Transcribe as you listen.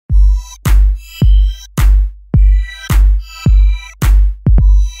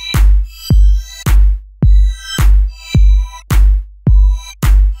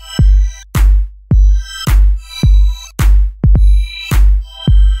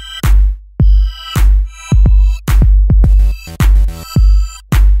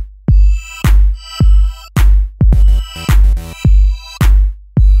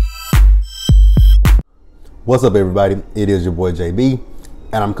What's up, everybody? It is your boy JB,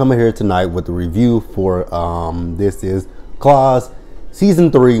 and I'm coming here tonight with a review for this is Claws Season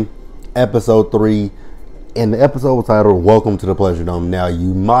 3, Episode 3, and the episode was titled Welcome to the Pleasuredome. Now,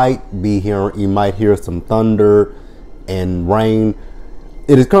 you might hear some thunder and rain.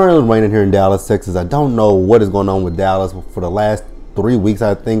 It is currently raining here in Dallas, Texas. I don't know what is going on with Dallas. For the last 3 weeks,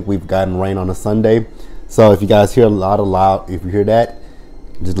 I think we've gotten rain on a Sunday. So if you guys hear a lot of loud, if you hear that,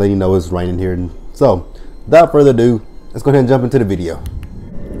 just letting you know it's raining here. So without further ado, let's go ahead and jump into the video.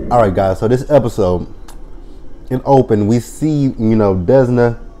 All right, guys. So this episode, in open, we see,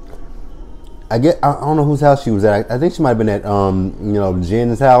 Desna. I don't know whose house she was at. I think she might have been at,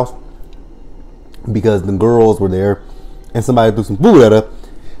 Jen's house, because the girls were there, and somebody threw some food at her.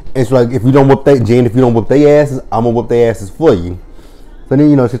 And she's like, if you don't whoop their asses, I'm gonna whoop their asses for you. So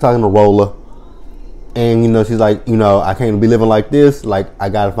then, she's talking to Rolla, and she's like, I can't be living like this. Like, I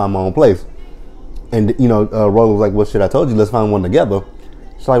gotta find my own place. And Rolla was like, well, shit, I told you, let's find one together.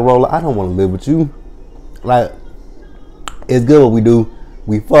 She's like, Rolla, I don't want to live with you. Like, it's good what we do.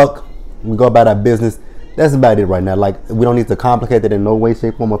 We fuck. We go about our business. That's about it right now. Like, we don't need to complicate it in no way,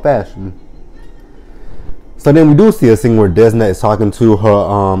 shape, form, or fashion. So then we do see a scene where Desna is talking to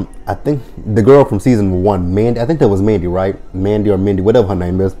her, I think the girl from season 1, Mandy. I think that was Mandy, right? Mandy or Mindy, whatever her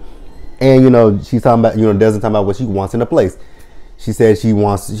name is. And, she's talking about, Desna talking about what she wants in a place. She said she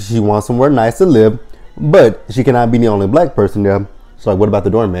wants somewhere nice to live, but she cannot be the only black person there. She's like, what about the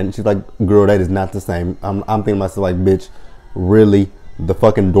doorman? She's like, girl, that is not the same. I'm thinking to myself, like, bitch, really? The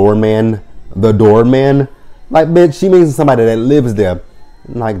fucking doorman? The doorman? Like, bitch, she means somebody that lives there.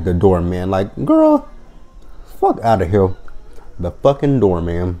 Like, the doorman. Like, girl, fuck out of here. The fucking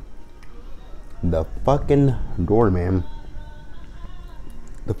doorman. The fucking doorman.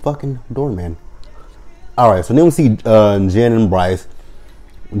 The fucking doorman. Alright, so then we see Jen and Bryce.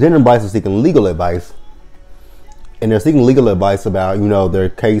 Jen and Bryce are seeking legal advice. And they're seeking legal advice about, their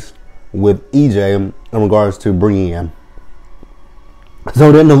case with EJ in regards to Brienne.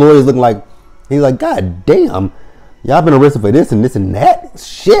 So then the lawyer's looking like, he's like, God damn, y'all been arrested for this and this and that?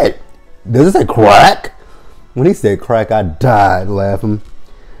 Shit. Does it say crack? When he said crack, I died laughing.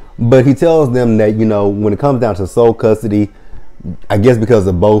 But he tells them that, when it comes down to sole custody, I guess because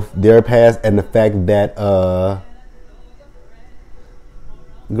of both their past and the fact that, girl,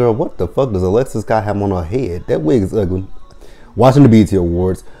 what the fuck does Alexis Scott have on her head? That wig is ugly. Watching the BET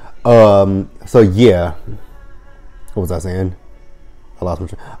Awards. So yeah. What was I saying? I lost my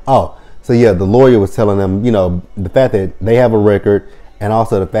train. Oh, so yeah, the lawyer was telling them, the fact that they have a record, and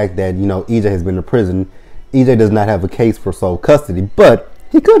also the fact that, EJ has been to prison. EJ does not have a case for sole custody, but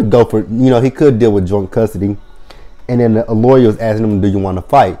he could go for, he could deal with joint custody. And then a lawyer was asking him, do you want to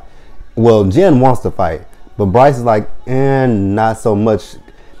fight? Well, Jen wants to fight, but Bryce is like, not so much.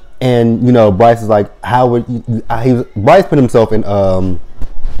 And, Bryce is like, how would Bryce put himself in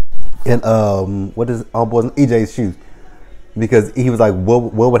EJ's shoes. Because he was like,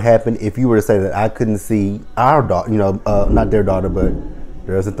 what would happen if you were to say that I couldn't see our daughter, not their daughter, but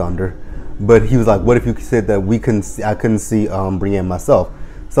there's a thunder. But he was like, what if you said that I couldn't see Brienne myself?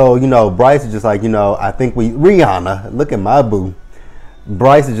 So, Bryce is just like, I think Rihanna, look at my boo.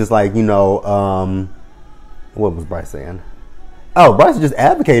 Bryce is just like, what was Bryce saying? Oh, Bryce is just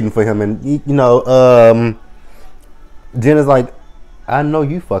advocating for him. And, Jen is like, I know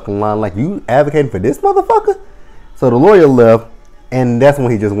you fucking lying. Like, you advocating for this motherfucker? So the lawyer left, and that's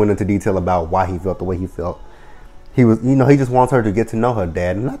when he just went into detail about why he felt the way he felt. He was, he just wants her to get to know her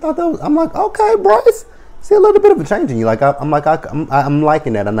dad. And I thought I'm like, okay, Bryce, see a little bit of a change in you. Like, I'm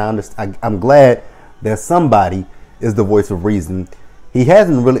liking that, and I'm glad that somebody is the voice of reason. He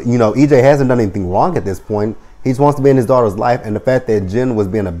hasn't really, EJ hasn't done anything wrong at this point. He just wants to be in his daughter's life, and the fact that Jen was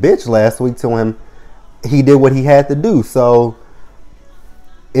being a bitch last week to him, he did what he had to do. So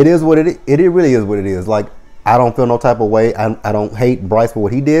it is what it is. It really is what it is. Like, I don't feel no type of way. I don't hate Bryce for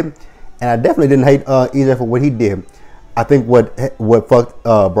what he did, and I definitely didn't hate EJ for what he did. I think what fucked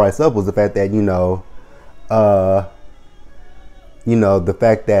Bryce up was the fact that the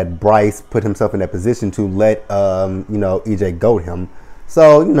fact that Bryce put himself in that position to let EJ goad him.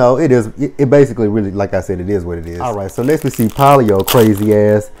 So it basically really, like I said, it is what it is. All right, so next we see Polly, crazy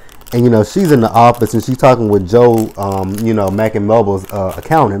ass, and she's in the office and she's talking with Joe, Mac and Melba's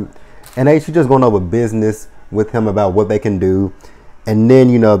accountant. And she's just going over business with him about what they can do. And then,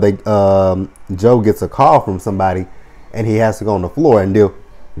 Joe gets a call from somebody, and he has to go on the floor and deal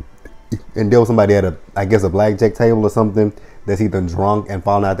with somebody at a blackjack table or something that's either drunk and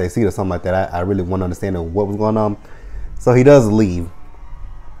falling out their seat or something like that. I really want to understand what was going on. So he does leave.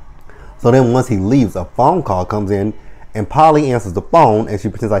 So then once he leaves, a phone call comes in, and Polly answers the phone, and she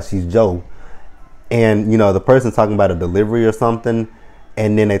pretends like she's Joe. And, you know, the person's talking about a delivery or something.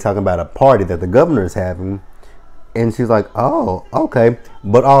 And then they talking about a party that the governor is having. And she's like, oh, okay.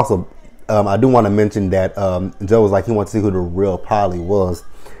 But also, I do want to mention that Joe was like, he wants to see who the real Polly was.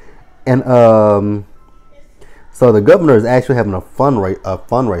 And so the governor is actually having a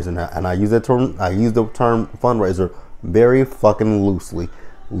fundraiser now. And I use the term fundraiser very fucking loosely.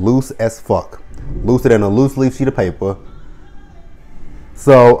 Loose as fuck. Looser than a loose leaf sheet of paper.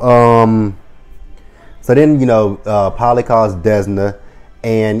 So, so then, you know, Polly calls Desna,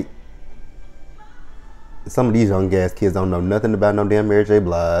 and some of these young ass kids don't know nothing about no damn Mary J.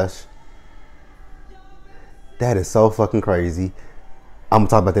 Blige. That is so fucking crazy. I'm gonna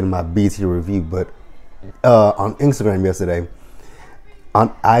talk about that in my BT review, but on Instagram yesterday,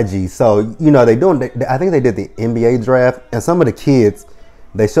 on IG. So, you know, I think they did the NBA draft, and some of the kids,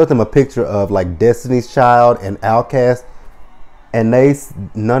 they showed them a picture of like Destiny's Child and Outkast, and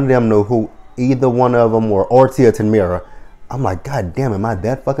none of them knew who either one of them were, or Tia Tamera. I'm like, God damn, am I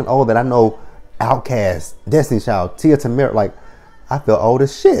that fucking old that I know Outkast, Destiny's Child, Tia Tamera? Like, I feel old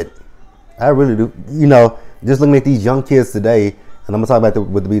as shit. I really do. You know, just looking at these young kids today, and I'm gonna talk about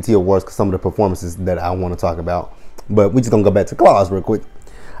with the BT Awards, because some of the performances that I want to talk about. But we just gonna go back to Claus real quick.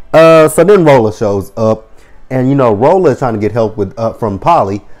 So then Rolla shows up, and you know, Rolla is trying to get help with from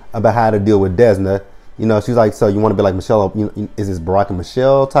Polly about how to deal with Desna. You know, she's like, so you want to be like Michelle? You know, is this Barack and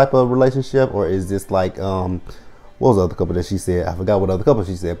Michelle type of relationship, or is this like what was the other couple that she said? I forgot what other couple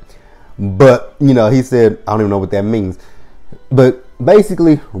she said. But you know, he said, I don't even know what that means. But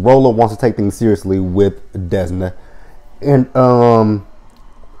basically, Rolla wants to take things seriously with Desna, and so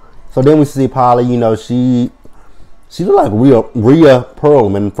then we see Polly. You know, she looked like Rhea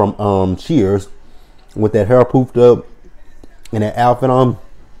Perlman from Cheers, with that hair poofed up and that outfit on.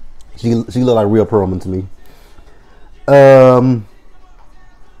 She looked like Rhea Perlman to me.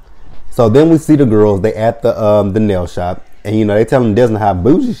 So then we see the girls. They at the nail shop, and you know, they telling Desna how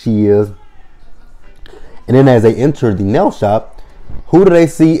bougie she is. And then as they enter the nail shop, who do they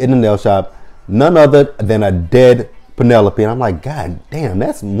see in the nail shop? None other than a dead Penelope. And I'm like, God damn,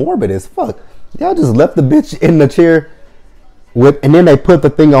 that's morbid as fuck. Y'all just left the bitch in the chair and then they put the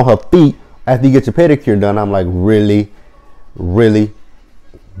thing on her feet after you get your pedicure done. I'm like, really? Really?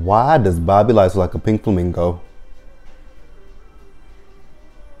 Why does Bobby Lights look like a pink flamingo?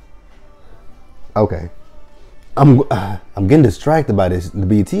 Okay. I'm getting distracted by this, the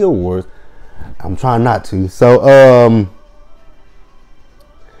BT Awards. I'm trying not to. So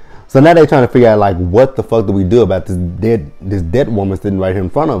now they're trying to figure out like what the fuck do we do about this dead woman sitting right here in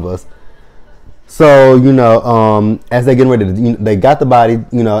front of us. So, you know, as they getting ready to, they got the body,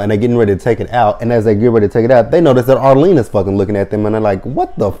 you know, and they're getting ready to take it out. And as they get ready to take it out, they notice that Arlene is fucking looking at them, and they're like,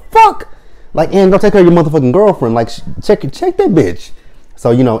 what the fuck? Like, Ann, go take care of your motherfucking girlfriend. Like, check that bitch.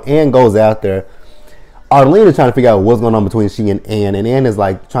 So, you know, Ann goes out there. Arlene is trying to figure out what's going on between she and Ann is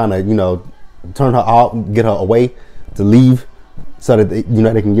like trying to, you know, turn her out, get her away to leave so that they, you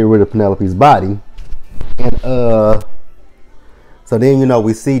know, they can get rid of Penelope's body. And so then, you know,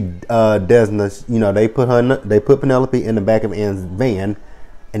 we see Desna, you know, they put Penelope in the back of Ann's van,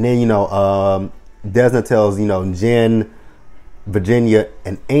 and then, you know, Desna tells, you know, Jen, Virginia,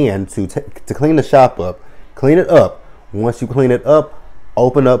 and Ann to clean the shop up, clean it up. Once you clean it up,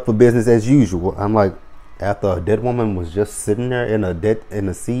 open up for business as usual. I'm like, after a dead woman was just sitting there in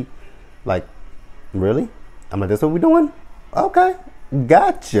a seat, like, really? I'm like, that's what we're doing? Okay,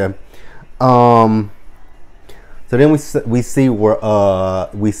 gotcha. So then we see where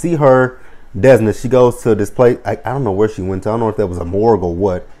we see her, Desna. She goes to this place. I don't know where she went to. I don't know if that was a morgue or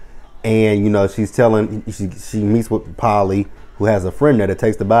what. And you know, she's telling, she meets with Polly, who has a friend there that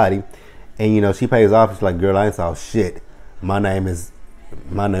takes the body. And you know, she pays off. She's like, girl, I ain't saw shit. My name is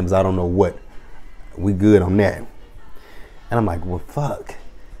I don't know what. We good on that. And I'm like, well, fuck.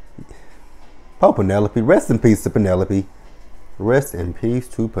 Oh, Penelope. Rest in peace to Penelope. Rest in peace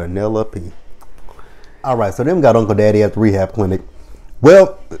to Penelope. All right, so then we got Uncle Daddy at the rehab clinic.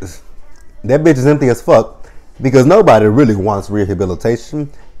 Well, that bitch is empty as fuck because nobody really wants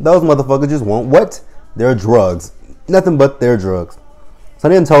rehabilitation. Those motherfuckers just want what? Their drugs. Nothing but their drugs. So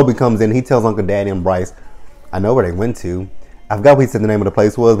then Toby comes in. He tells Uncle Daddy and Bryce, I know where they went to. I forgot what he said the name of the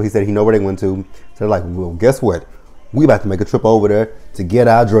place was, but he said he know where they went to. So they're like, well, guess what? We about to make a trip over there to get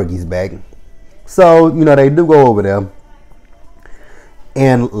our druggies back. So, you know, they do go over there.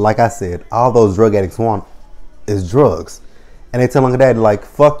 And like I said, all those drug addicts want is drugs. And they tell Uncle Daddy, like,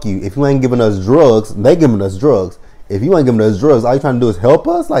 fuck you. If you ain't giving us drugs, they giving us drugs. If you ain't giving us drugs, all you trying to do is help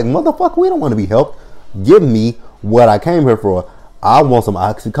us? Like, motherfucker, we don't want to be helped. Give me what I came here for. I want some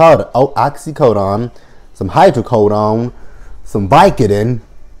oxycodone, some hydrocodone, some Vicodin,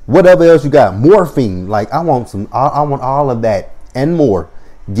 whatever else you got, morphine. Like, I want all of that and more.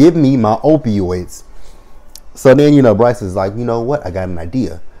 Give me my opioids. So then, Bryce is like, you know what? I got an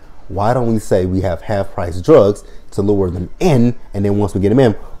idea. Why don't we say we have half-price drugs to lure them in, and then once we get them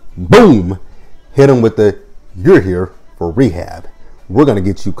in, boom, hit them with the, you're here for rehab. We're going to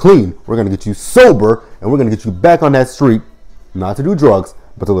get you clean. We're going to get you sober, and we're going to get you back on that street, not to do drugs,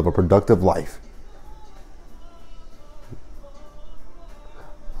 but to live a productive life.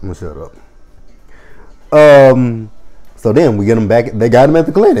 I'm going to shut up. So then we get them back. They got them at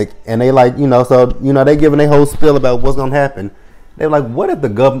the clinic, and they like, they giving their whole spiel about what's going to happen. They're like, what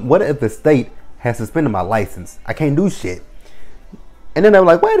if the state has suspended my license? I can't do shit. And then they were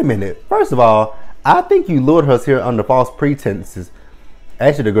like, wait a minute. First of all, I think you lured us here under false pretenses.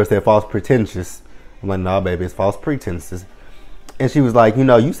 Actually, the girl said false pretentious. I'm like, nah, baby, it's false pretenses. And she was like,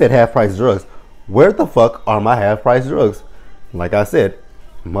 you said half-price drugs. Where the fuck are my half-price drugs? Like I said,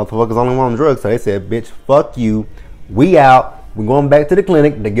 motherfuckers only want drugs. So they said, bitch, fuck you. We out. We're going back to the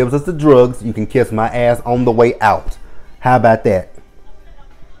clinic that gives us the drugs. You can kiss my ass on the way out. How about that?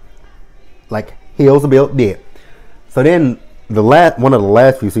 Like, heels built dead. So then one of the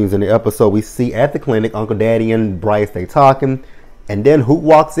last few scenes in the episode, we see at the clinic Uncle Daddy and Bryce, they talking, and then who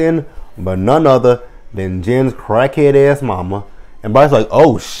walks in but none other than Jen's crackhead ass mama. And Bryce like,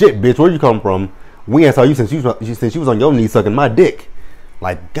 oh shit, bitch, where you come from? We ain't saw you since you was on your knee sucking my dick.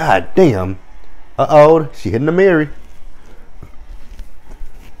 Like, god damn. Uh-oh, she hitting the Mary.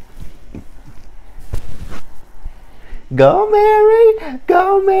 Go Mary,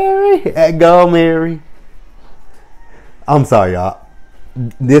 go Mary, go Mary. I'm sorry, y'all.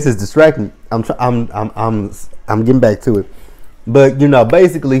 This is distracting. I'm getting back to it. But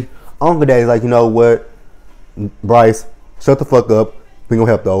basically, Uncle Daddy's like, you know what, Bryce, shut the fuck up. We gonna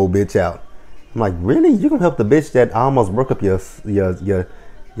help the old bitch out. I'm like, really? You gonna help the bitch that almost broke up your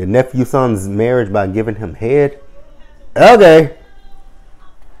nephew's son's marriage by giving him head? Okay.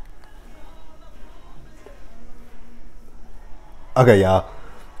 Okay, y'all.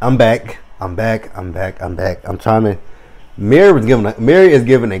 I'm back. I'm trying to. Mary is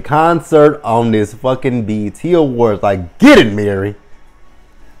giving a concert on this fucking BET Awards. Like, get it, Mary.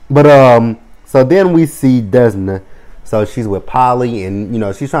 But so then we see Desna. So she's with Polly,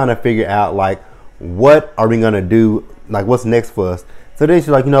 and she's trying to figure out like, what are we gonna do? Like, what's next for us? So then she's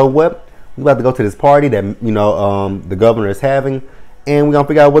like, you know what? We about to go to this party that the governor is having, and we're gonna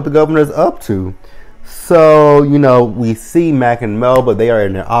figure out what the governor is up to. So, we see Mac and Melba, they are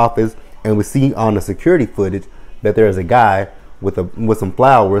in their office, and we see on the security footage that there's a guy with some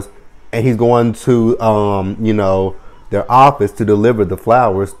flowers, and he's going to, their office to deliver the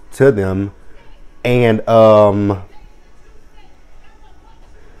flowers to them. And, what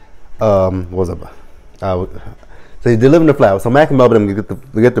was it? So he's delivering the flowers. So Mac and Melba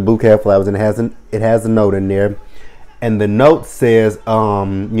get the bouquet of flowers, and it has a note in there. And the note says, I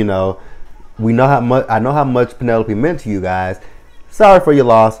know how much Penelope meant to you guys. Sorry for your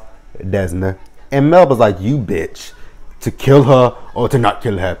loss, Desna. And Melba's like, you bitch. To kill her or to not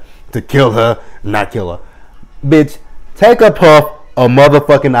kill her. To kill her, not kill her. Bitch, take a puff of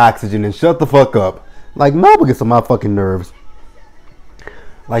motherfucking oxygen and shut the fuck up. Like, Melba gets on my fucking nerves.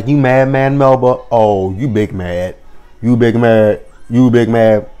 Like, you mad, man, Melba? Oh, you big mad. You big mad. You big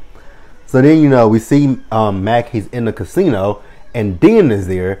mad. So then, we see Mac, he's in the casino, and Dean is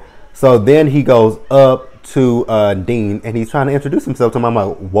there. So then he goes up to Dean, and he's trying to introduce himself to him. I'm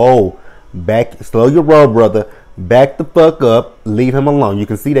like, whoa, slow your roll, brother. Back the fuck up. Leave him alone. You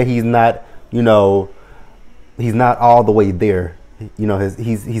can see that he's not, he's not all the way there.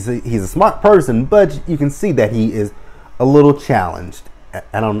 He's a smart person, but you can see that he is a little challenged.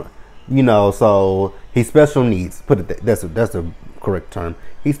 So he's special needs. Put it that's the correct term.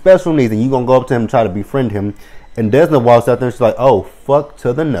 He's special needs, and you gonna go up to him and try to befriend him. And Desna walks out there and she's like, oh, fuck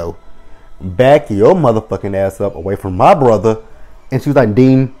to the no. Back your motherfucking ass up away from my brother. And she was like,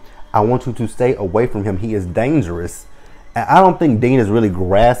 Dean, I want you to stay away from him. He is dangerous. And I don't think Dean is really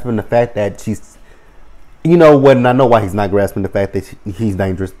grasping the fact that she's, and I know why he's not grasping the fact that he's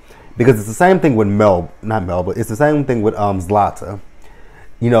dangerous. Because it's the same thing with but it's the same thing with Zlata.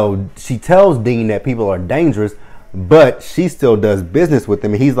 She tells Dean that people are dangerous, but she still does business with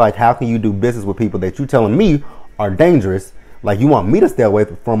them. And he's like, how can you do business with people that you telling me are dangerous? Like, you want me to stay away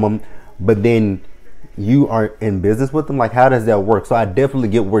from them, but then you are in business with them? Like, how does that work? So I definitely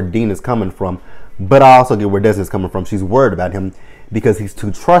get where Dean is coming from, but I also get where Desna is coming from. She's worried about him because he's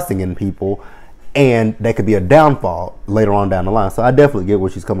too trusting in people, and that could be a downfall later on down the line. So I definitely get where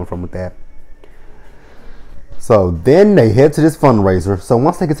she's coming from with that. So then they head to this fundraiser. So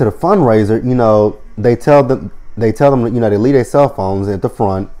once they get to the fundraiser, they tell them, they leave their cell phones at the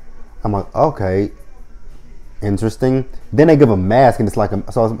front, I'm like, okay, interesting. Then they give a mask, and it's like,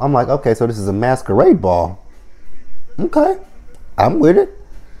 so I'm like, okay, so this is a masquerade ball. Okay, I'm with it.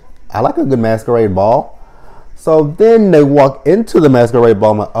 I like a good masquerade ball. So then they walk into the masquerade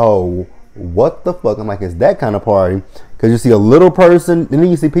ball. I'm like, oh, what the fuck? I'm like, it's that kind of party. Because you see a little person, and then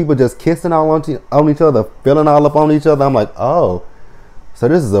you see people just kissing all on each other, feeling all up on each other. I'm like, oh, so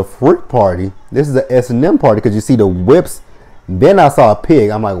this is a freak party. This is a S&M party, because you see the whips. Then I saw a pig.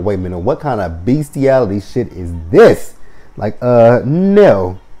 I'm like, wait a minute, what kind of bestiality shit is this? Like,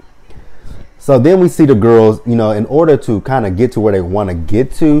 no. So then we see the girls, you know, in order to kind of get to where they want to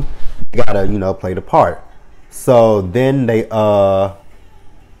get to, they gotta, you know, play the part. So then they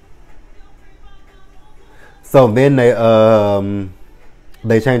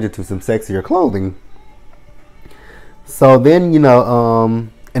change it to some sexier clothing. So then, you know,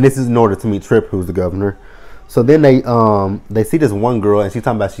 and this is in order to meet Tripp, who's the governor. So then they see this one girl, and she's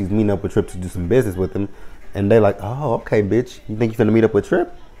talking about she's meeting up with Tripp to do some business with him. And they're like, oh, okay, bitch, you think you're gonna meet up with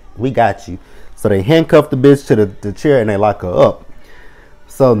Tripp? We got you. So they handcuff the bitch to the chair, and they lock her up.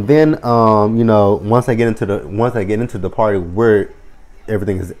 So then, you know, once they get into the party where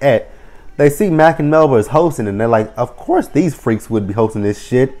everything is at, they see Mac and Melba is hosting, and they're like, of course these freaks would be hosting this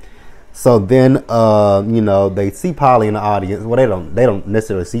shit. So then, you know, they see Polly in the audience. Well, they don't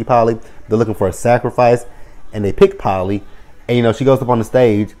necessarily see Polly. They're looking for a sacrifice, and they pick Polly, and you know, she goes up on the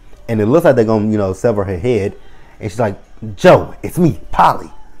stage, and it looks like they're gonna, you know, sever her head, and she's like, Joe, it's me,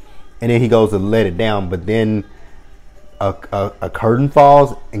 Polly. And then he goes to let it down, but then a curtain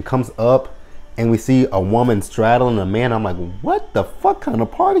falls and comes up, and we see a woman straddling a man. I'm like, what the fuck kind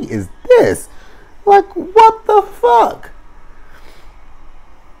of party is this? Like, what the fuck?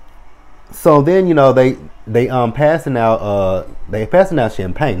 So then, you know, they passing out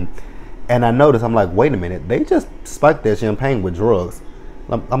champagne, and I noticed, I'm like, wait a minute, they just spiked their champagne with drugs.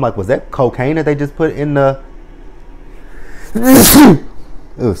 I'm like, was that cocaine that they just put in the?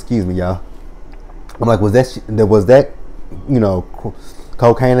 Oh, excuse me, y'all. I'm like, was that, you know,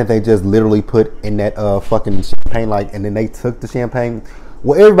 cocaine that they just literally put in that fucking champagne, like, and then they took the champagne.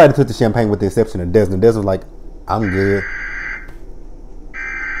 Well, everybody took the champagne with the exception of Desmond. Desmond was like, I'm good.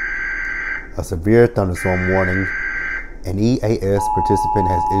 A severe thunderstorm warning. An EAS participant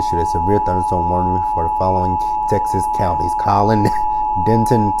has issued a severe thunderstorm warning for the following Texas counties: Collin,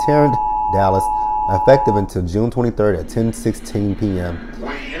 Denton, Tarrant, Dallas, effective until June 23rd at 10:16 p.m.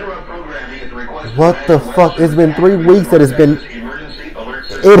 What the fuck? It's been 3 weeks that it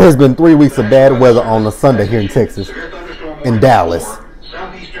has been 3 weeks of bad weather on a Sunday here in Texas, in Dallas.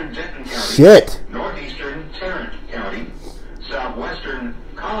 Shit. Northeastern Tarrant County, southwestern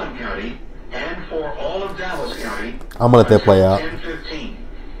Collin County, and for all of Dallas County. I'm gonna let that play out. 10:15.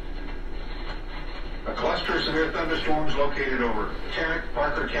 A cluster of severe thunderstorms located over Tarrant,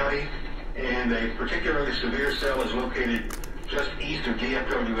 Parker County, and a particularly severe cell is located just east of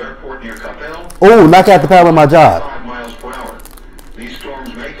DFW Airport near Capel. Oh, knock out the power of my job. 5 miles per hour. These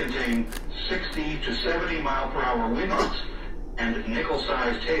storms may contain 60 to 70 mile per hour winds and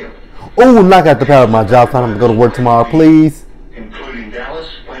nickel-sized hail. Oh, knock out the power of my job. Time to go to work tomorrow, please. Including Dallas,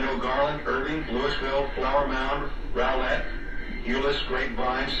 Plano, Garland, Irving, Louisville, Flower Mound, Rowlett, Euless,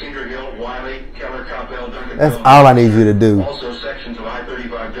 Grapevine, Cedar Hill, Wiley, Keller, Capel, Duncanville. That's all I need you to do. Also sections of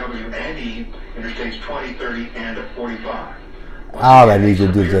I-35W and E, Interstates 20, 30, and 45. All I need you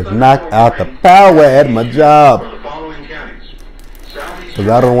to do is just knock out the power at my job. For the following counties: Because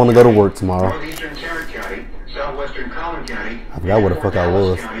I don't want to go to work tomorrow. Northeastern Tarrant County, southwestern Collin County, I forgot where the fuck I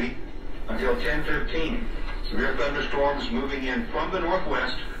was. County, until 10:15. Severe thunderstorms moving in from the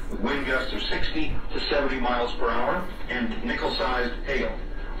northwest with wind gusts of 60 to 70 miles per hour and nickel-sized hail.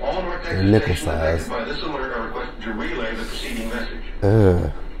 All North Texas stations affected by this alert are requested to relay the preceding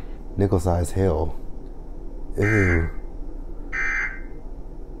message. Nickel-sized hail. Ew.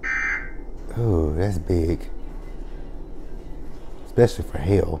 Ooh, that's big. Especially for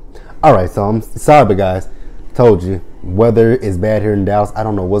hail. Alright, so I'm sorry, but guys, told you, weather is bad here in Dallas. I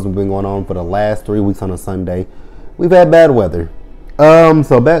don't know what's been going on for the last 3 weeks on a Sunday. We've had bad weather.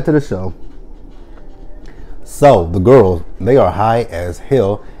 So back to the show. So the girls, they are high as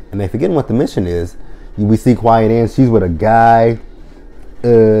hell, and they forgetting what the mission is. We see Quiet Ann, she's with a guy.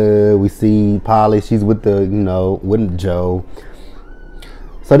 We see Polly, she's with the, you know, with Joe.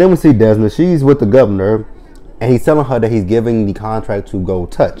 So then we see Desmond, she's with the governor, and he's telling her that he's giving the contract to Go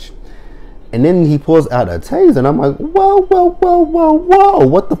Touch. And then he pulls out a taser, and I'm like, whoa, whoa, whoa, whoa, whoa,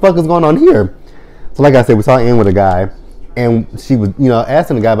 what the fuck is going on here? So like I said, we saw Ann with a guy, and she was, you know,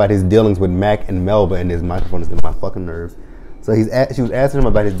 asking the guy about his dealings with Mac and Melba, and his microphone is in my fucking nerves. So she was asking him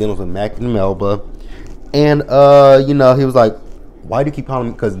about his dealings with Mac and Melba, and you know, he was like, why do you keep calling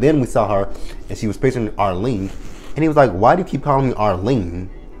me? Because then we saw her and she was picturing Arlene. And he was like, why do you keep calling me Arlene?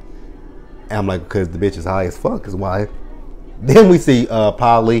 And I'm like, because the bitch is high as fuck is why. Then we see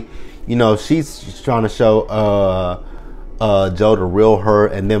Polly. You know, she's trying to show Joe the real her.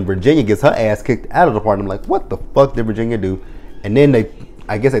 And then Virginia gets her ass kicked out of the party. I'm like, what the fuck did Virginia do? And then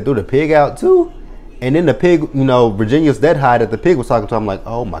I guess they threw the pig out too. And then the pig, you know, Virginia's that high that the pig was talking to. I'm like,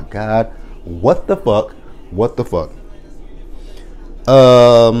 oh my God, what the fuck? What the fuck?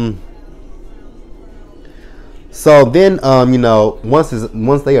 So then, you know, once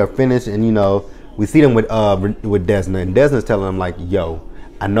they are finished, and you know, we see them with Desna, and Desna's telling them like, "Yo,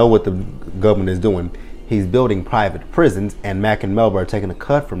 I know what the government is doing. He's building private prisons, and Mac and Melba are taking a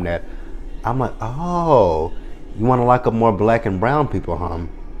cut from that." I'm like, "Oh, you want to lock up more black and brown people, huh?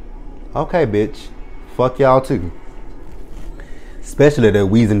 Okay, bitch, fuck y'all too. Especially that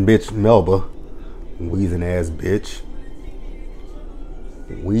wheezing bitch Melba, wheezing ass bitch,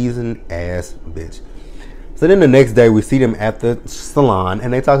 wheezing ass bitch." So then the next day we see them at the salon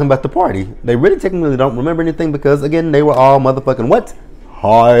and they talking about the party. They really technically don't remember anything because again they were all motherfucking what?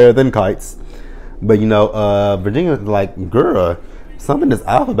 Higher than kites. But you know, Virginia was like, girl, something is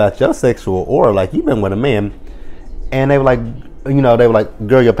off about your sexual aura. Like you've been with a man. And they were like, you know,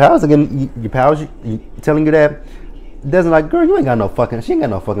 girl, your powers again, your powers, you telling you that? Desmond like, girl, she ain't got no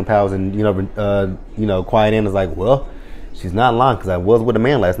fucking powers. And you know, Quiet Ann is like, well, she's not lying because I was with a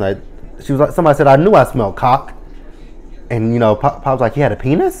man last night. She was like, somebody said, I knew I smelled cock. And, you know, Pop was like, he had a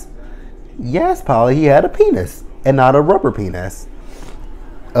penis? Yes, Polly, he had a penis. And not a rubber penis.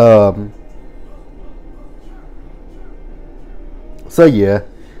 So, yeah.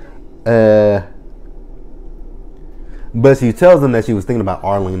 But she tells them that she was thinking about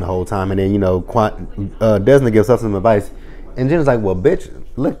Arlene the whole time. And then, you know, Desna gives her some advice. And Jen's like, well, bitch,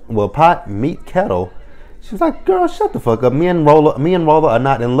 look, well, pot, meat, kettle. She was like, girl, shut the fuck up. Me and Rolla are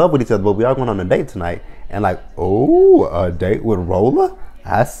not in love with each other, but we are going on a date tonight. And like, oh, a date with Rolla?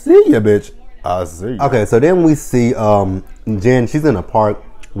 I see you, bitch. I see you. Okay, so then we see Jen. She's in a park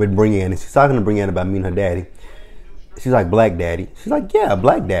with Brienne. And she's talking to Brienne about meeting her daddy. She's like, Black Daddy. She's like, yeah,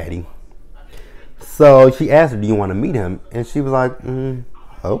 Black Daddy. So she asked her, do you want to meet him? And she was like,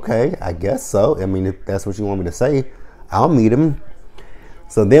 okay, I guess so. I mean, if that's what you want me to say, I'll meet him.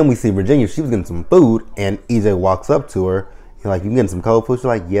 So then we see Virginia. She was getting some food, and EJ walks up to her. He's like, you getting some cold food? She's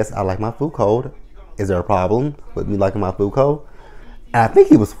like, yes, I like my food cold. Is there a problem with me liking my food cold? And I think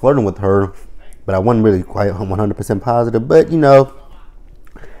he was flirting with her, but I wasn't really quite 100% positive. But, you know,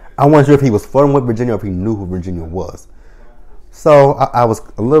 I wasn't sure if he was flirting with Virginia or if he knew who Virginia was. So I was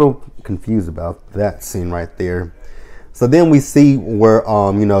a little confused about that scene right there. So then we see where,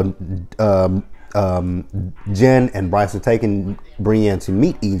 you know, Jen and Bryce are taking Brienne to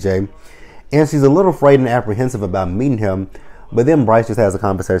meet EJ, and she's a little afraid and apprehensive about meeting him. But then Bryce just has a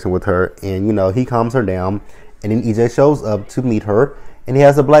conversation with her, and you know, he calms her down, and then EJ shows up to meet her, and he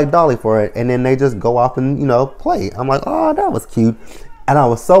has a black dolly for it, and then they just go off and, you know, play. I'm like, oh, that was cute. And I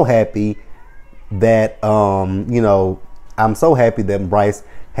was so happy that you know, I'm so happy that Bryce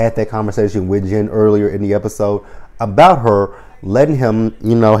had that conversation with Jen earlier in the episode about her letting him,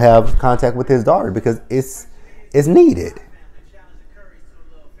 you know, have contact with his daughter, because it's needed.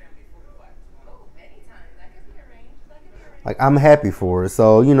 Like, I'm happy for her.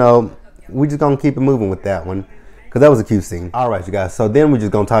 So, you know, we just gonna keep it moving with that one, because that was a cute scene. All right, you guys. So then we're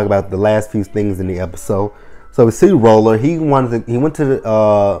just gonna talk about the last few things in the episode. So we see Roller. He went to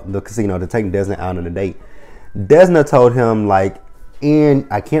the casino to take Desna out on a date. Desna told him, like,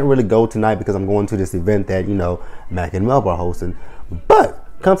 I can't really go tonight because I'm going to this event that, you know, Mac and Melba are hosting. But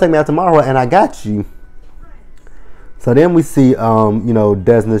come take me out tomorrow and I got you. So then we see, you know,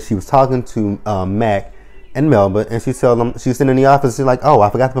 Desna. She was talking to Mac and Melba, and she told them, she's sitting in the office. She's like, oh, I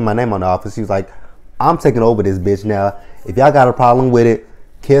forgot to put my name on the office. She's like, I'm taking over this bitch now. If y'all got a problem with it,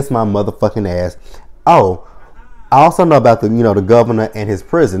 kiss my motherfucking ass. Oh, I also know about the, you know, the governor and his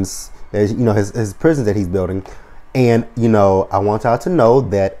prisons. You know, his prisons that he's building. And, you know, I want y'all to know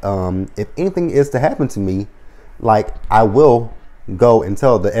that if anything is to happen to me, like, I will go and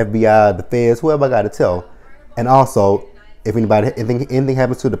tell the FBI, the feds, whoever I got to tell. And also, if anything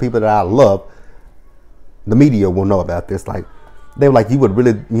happens to the people that I love, the media will know about this. Like, they were like, you would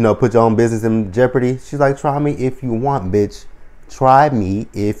really, you know, put your own business in jeopardy? She's like, try me if you want, bitch. Try me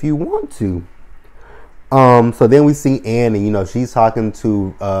if you want to. So then we see Anne, and, you know, she's talking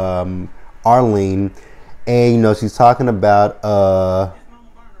to Arlene. And, you know, she's talking about,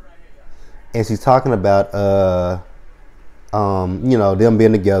 you know, them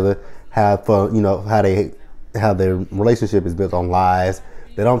being together, you know, how their relationship is built on lies.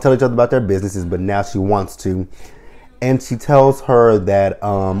 They don't tell each other about their businesses, but now she wants to. and she tells her that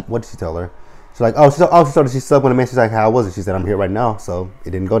what did she tell her? She's like, she told her she slept with a man. She's like, how was it? She said, I'm here right now, so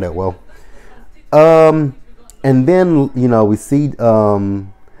it didn't go that well. And then, you know, we see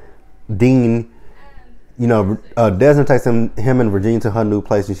Dean, you know, Desmond takes him and Virginia to her new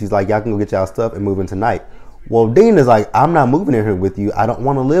place, and she's like, y'all can go get y'all stuff and move in tonight. Well, Dean is like, I'm not moving in here with you. I don't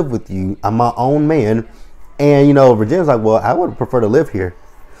want to live with you. I'm my own man. And, you know, Virginia's like, well, I would prefer to live here.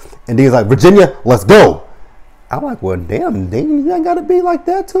 And Dean's like, Virginia, let's go. I'm like, well, damn, Dean, you ain't got to be like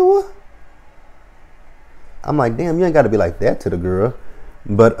that to her. I'm like, damn, you ain't got to be like that to the girl.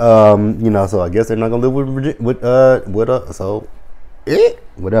 But, you know, so I guess they're not going to live with so,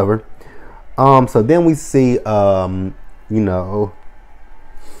 whatever. So then we see, you know,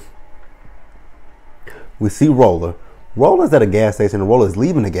 we see Roller. Roller's at a gas station, and Roller's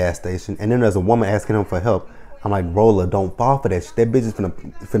leaving the gas station, and then there's a woman asking him for help. I'm like, Roller, don't fall for that shit. That bitch is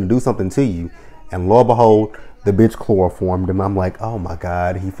finna do something to you. And lo and behold, the bitch chloroformed him. I'm like, oh my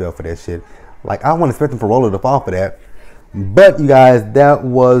God, he fell for that shit. Like, I wasn't expecting for Roller to fall for that. But you guys, that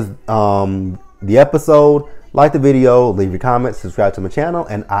was the episode. Like the video, leave your comments, subscribe to my channel,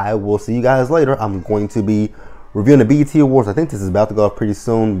 and I will see you guys later. I'm going to be reviewing the BET Awards. I think this is about to go off pretty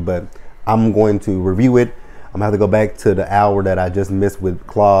soon, but I'm going to review it. I'm gonna have to go back to the hour that I just missed with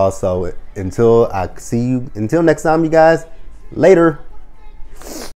Claus. So until next time, you guys, later.